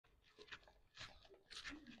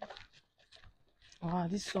Ah,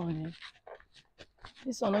 this one,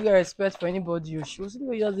 this one no get respect for anybody. Oh. She was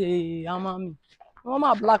just a hammer me. My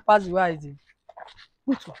mama black pass the white.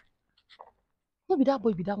 Wait, no be that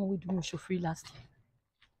boy, be that one we do me show free last year.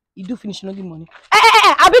 He do finish, no give money.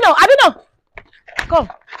 Abino, come.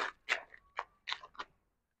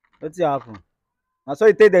 What's happen? Na so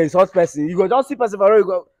you take the insult person. You go just see person for road,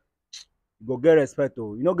 you go get respect.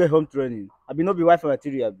 Oh, you no get home training. I be no be wife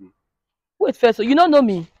material. Abi. Wait first, so you don't know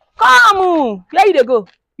me. Come, where you dey go?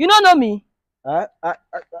 You don't know me. I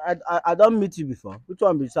don't meet you before. Which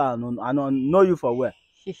one be say I know you for where?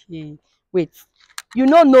 Wait, you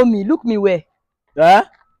don't know me. Look me where? Eh?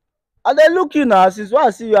 I dey look you now. Since when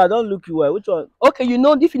I see you, I don't look you where. Which one? Okay, you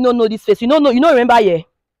know if you don't know this face, you don't remember here.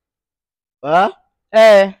 Huh?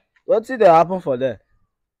 What did happen for there?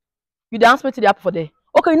 You dey ask me to the happen for there.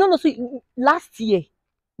 Okay, you know so last year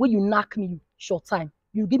when you knock me short time,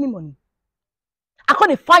 you give me money. I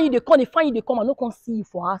can't find you, they come, I no come see you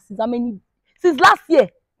for us since how many since last year,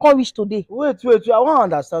 can't reach today. Wait, I want to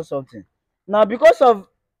understand something. Now because of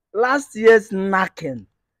last year's knocking,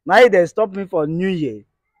 now they stop me for New Year.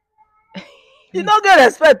 You don't get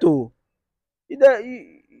respect, oh. They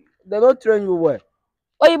don't train you well.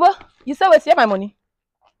 Oyibo, you say wait, see my money.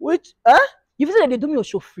 Which You say they do me a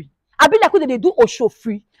show free. I be like they do a show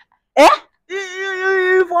free. Eh?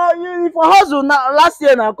 You for hustle now last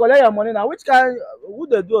year now collect your money now. Which kind who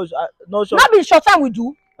they do no show? Not be short time we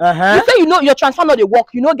do. You say you know your transfer not they work,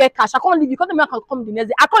 you no get cash. I can't leave you. Because I can come the next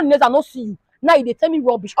day. I come the next day, I not see you. Now they tell me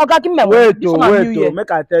rubbish. Okay, give me my money. Wait,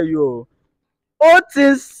 make I tell you. All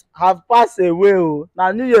things have passed away. Oh,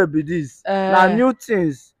 now New Year be this. Now new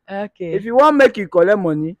things. Okay. If you want make you collect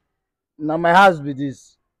money, now my house be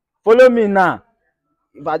this. Follow me now.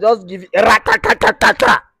 If I just give you I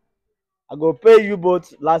go pay you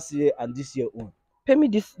both last year and this year own. Pay me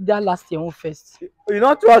that last year own first. You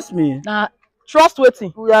don't trust me? Nah, trust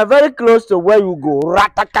waiting. We are very close to where you go.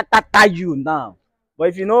 You now. But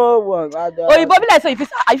if you know oh, you probably like say if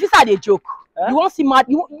you say a joke, you won't see mad,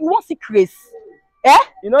 you won't see craze. Eh?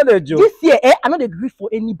 You know the joke. This year, I know they agree for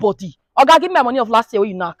anybody. Okay, give me my money of last year when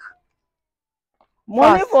you knock.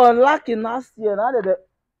 Money fast. For lacking last year. Now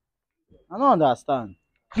I don't understand.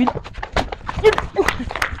 You